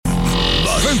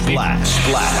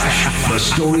Splash. The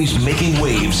stories making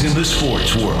waves in the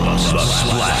sports world. The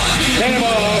Splash.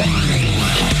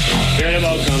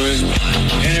 Cannonball coming.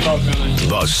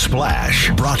 The Splash,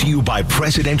 brought to you by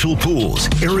Presidential Pools,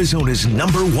 Arizona's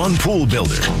 #1 pool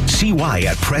builder. See why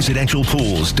at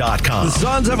presidentialpools.com. The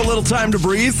Suns have a little time to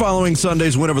breathe following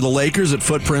Sunday's win over the Lakers at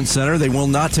Footprint Center. They will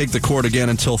not take the court again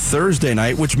until Thursday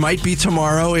night, which might be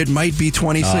tomorrow. It might be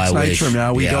 26 nights from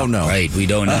now. We don't know. Right, we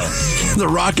don't know. The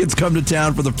Rockets come to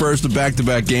town for the first of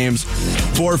back-to-back games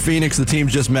for Phoenix. The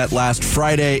teams just met last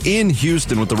Friday in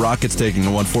Houston, with the Rockets taking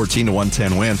a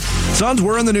 114-110 win. Suns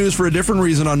were in the news for a different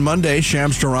reason on Monday.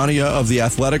 Shams Charania of The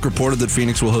Athletic reported that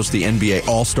Phoenix will host the NBA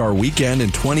All-Star Weekend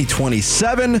in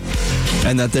 2027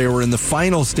 and that they were in the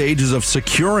final stages of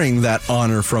securing that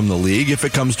honor from the league. If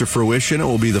it comes to fruition, it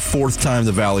will be the fourth time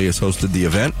the Valley has hosted the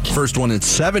event. First one in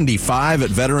 75 at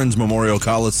Veterans Memorial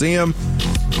Coliseum.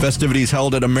 Festivities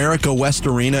held at America West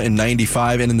Arena in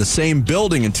 95 and in the same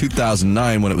building in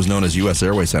 2009 when it was known as U.S.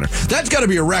 Airway Center. That's got to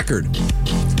be a record.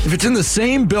 If it's in the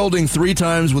same building 3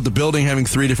 times with the building having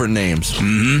 3 different names,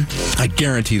 I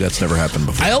guarantee that's never happened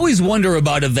before. I always wonder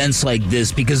about events like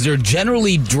this because they're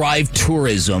generally drive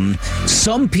tourism.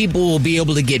 Some people will be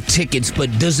able to get tickets,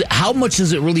 but how much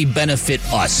does it really benefit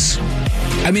us?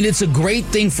 I mean, it's a great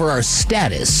thing for our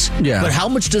status, but how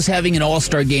much does having an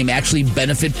all-star game actually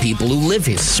benefit people who live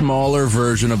here? Smaller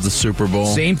version of the Super Bowl.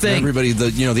 Same thing. Everybody,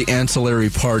 the ancillary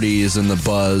parties and the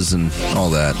buzz and all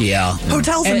that. Yeah.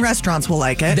 Hotels and restaurants will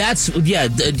like it. Yes,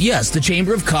 the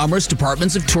Chamber of Commerce,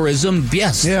 Departments of Tourism,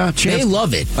 yes. Yeah, they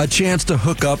love it. A chance to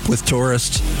hook up with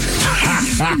tourists.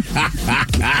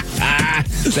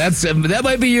 That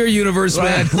might be your universe,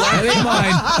 man. That ain't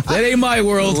mine. That ain't my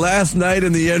world. Last night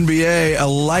in the NBA, a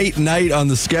light night on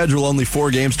the schedule. Only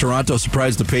 4 games. Toronto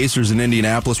surprised the Pacers in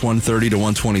Indianapolis,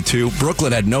 130-122.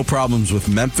 Brooklyn had no problems with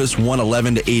Memphis,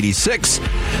 111-86.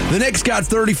 The Knicks got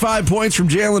 35 points from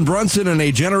Jalen Brunson and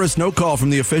a generous no call from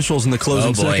the officials in the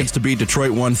closing seconds to beat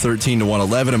Detroit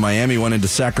 113-111. And Miami went into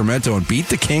Sacramento and beat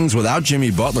the Kings without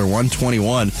Jimmy Butler,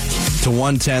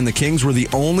 121-110. The Kings were the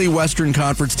only Western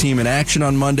Conference team in action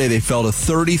on Monday. They fell to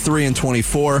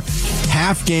 33-24,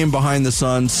 half game behind the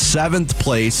Suns, 7th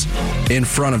place in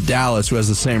front of Dallas, who has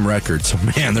the same record. So,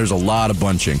 man, there's a lot of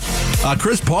bunching.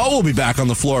 Chris Paul will be back on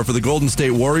the floor for the Golden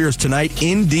State Warriors tonight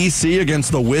in D.C.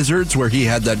 against the Wizards, where he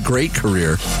had that great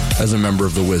career as a member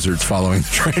of the Wizards following the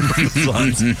trade from the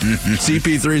Suns.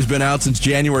 CP3's been out since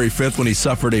January 5th when he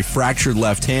suffered a fractured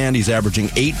left hand. He's averaging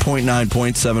 8.9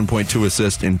 points, 7.2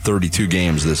 assists in 32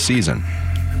 games this season.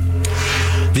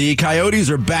 The Coyotes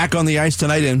are back on the ice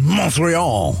tonight in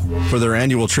Montreal for their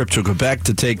annual trip to Quebec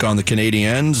to take on the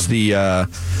Canadiens. The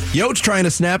Yotes trying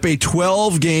to snap a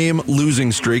 12-game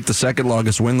losing streak, the second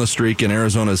longest winless streak in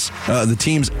the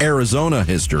team's Arizona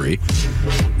history.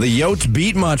 The Yotes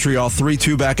beat Montreal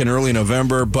 3-2 back in early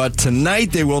November, but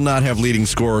tonight they will not have leading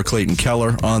scorer Clayton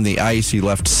Keller on the ice. He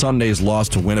left Sunday's loss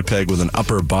to Winnipeg with an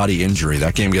upper body injury.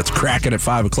 That game gets cracking at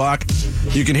 5 o'clock.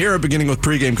 You can hear it beginning with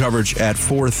pregame coverage at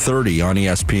 4:30 on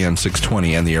ESPN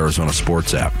 620 and the Arizona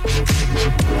Sports app.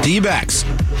 D-backs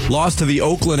lost to the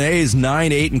Oakland A's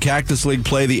 9-8 in Cactus League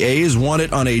play. The A's won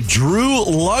it on a Drew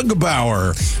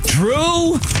Lugbauer.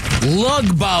 Drew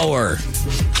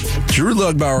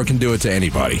Lugbauer can do it to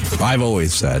anybody. I've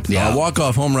always said.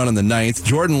 Walk-off home run in the 9th.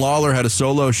 Jordan Lawler had a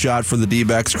solo shot for the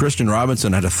D-backs. Christian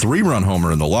Robinson had a 3-run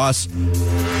homer in the loss.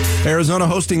 Arizona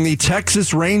hosting the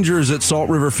Texas Rangers at Salt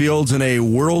River Fields in a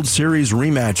World Series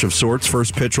rematch of sorts.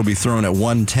 First pitch will be thrown at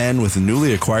 1:10 with the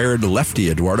newly acquired lefty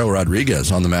Eduardo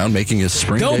Rodriguez on the mound making his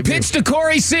spring debut. Don't pitch to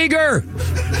Corey Seager!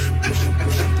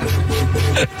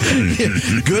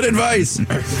 Good advice.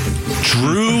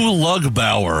 Drew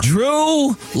Lugbauer.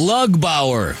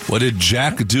 What did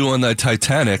Jack do on that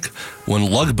Titanic when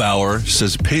Lugbauer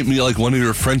says, "Paint me like one of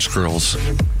your French girls"?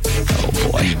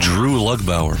 Oh boy, Drew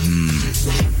Lugbauer.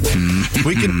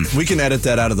 We can edit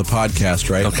that out of the podcast,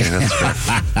 right? Okay, that's fair.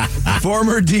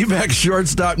 Former D-back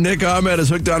shortstop Nick Ahmed is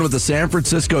hooked on with the San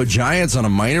Francisco Giants on a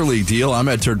minor league deal.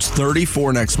 Ahmed turns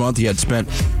 34 next month. He had spent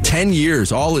 10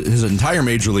 years, his entire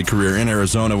major league career in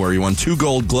Arizona, where he won 2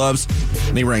 Gold Gloves,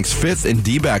 and he ranks 5th in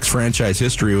D-backs franchise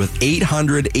history with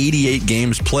 888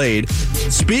 games played.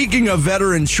 Speaking of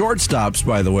veteran shortstops,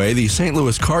 by the way, the St.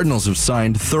 Louis Cardinals have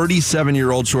signed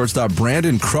 37-year-old shortstop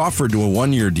Brandon Crawford to a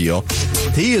 1-year deal.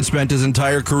 He had spent his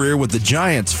entire career with the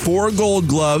Giants, 4 Gold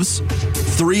Gloves,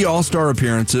 3 All-Star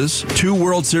appearances, 2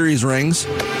 World Series rings,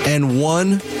 and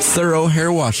 1 thorough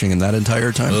hair washing in that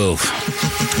entire time. Oof.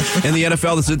 In the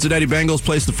NFL, the Cincinnati Bengals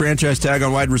placed the franchise tag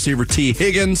on wide receiver T.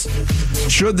 Higgins.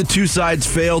 Should the two sides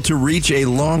fail to reach a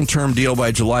long-term deal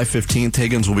by July 15th,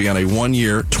 Higgins will be on a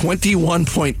 1-year,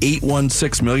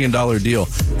 $21.816 million deal.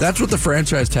 That's what the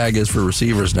franchise tag is for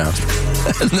receivers now.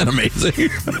 Isn't that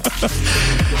amazing?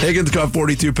 Higgins caught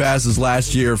 42 passes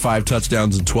last year, 5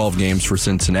 touchdowns in 12 games for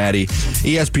Cincinnati.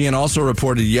 ESPN also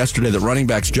reported yesterday that running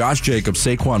backs Josh Jacobs,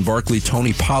 Saquon Barkley,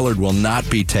 Tony Pollard will not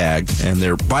be tagged, and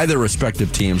by their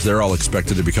respective teams, they're all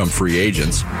expected to become free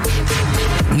agents.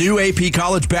 New AP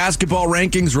college basketball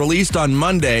rankings released on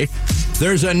Monday.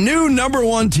 There's a new number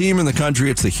 1 team in the country.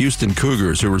 It's the Houston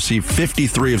Cougars, who received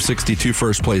 53 of 62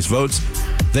 first-place votes.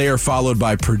 They are followed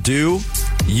by Purdue,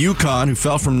 UConn, who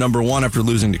fell from number 1 after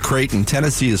losing to Creighton.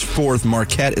 Tennessee is 4th.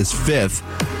 Marquette is 5th.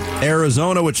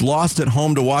 Arizona, which lost at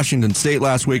home to Washington State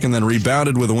last week and then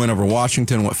rebounded with a win over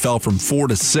Washington, fell from 4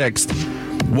 to 6th.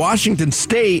 Washington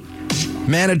State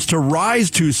managed to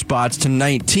rise 2 spots to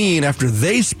 19 after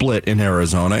they split in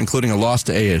Arizona, including a loss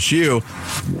to ASU.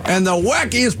 And the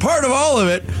wackiest part of all of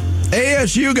it,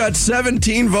 ASU got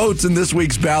 17 votes in this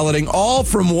week's balloting, all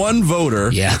from one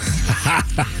voter. Yeah.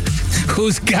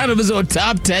 Who's got him as a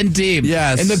top 10 team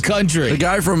in the country. The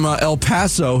guy from El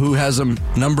Paso who has him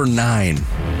number 9.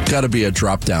 Got to be a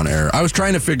drop-down error. I was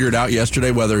trying to figure it out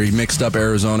yesterday whether he mixed up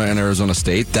Arizona and Arizona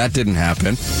State. That didn't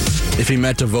happen. If he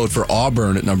meant to vote for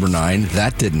Auburn at number 9,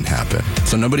 that didn't happen.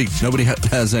 So nobody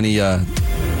has any...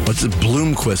 what's it?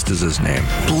 Bloomquist is his name.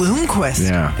 Bloomquist?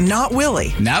 Yeah. Not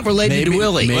Willie. Not related to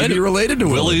Willie. Maybe related to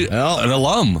Willie. Well, an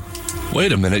alum.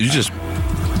 Wait a minute. You just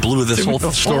blew this whole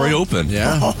story open.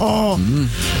 Yeah.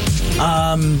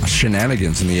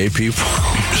 Shenanigans in the AP.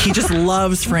 He just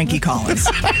loves Frankie Collins.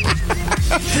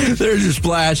 There's your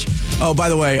splash. Oh, by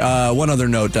the way, one other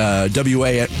note.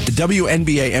 WNBA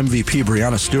MVP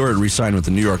Breanna Stewart re-signed with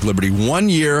the New York Liberty.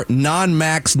 1-year,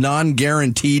 non-max,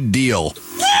 non-guaranteed deal,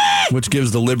 which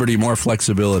gives the Liberty more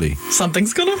flexibility.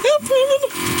 Something's going to happen.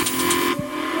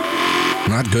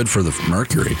 Not good for the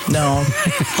Mercury. No.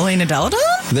 Elena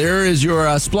Deladon? There is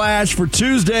your splash for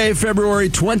Tuesday, February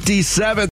 27th.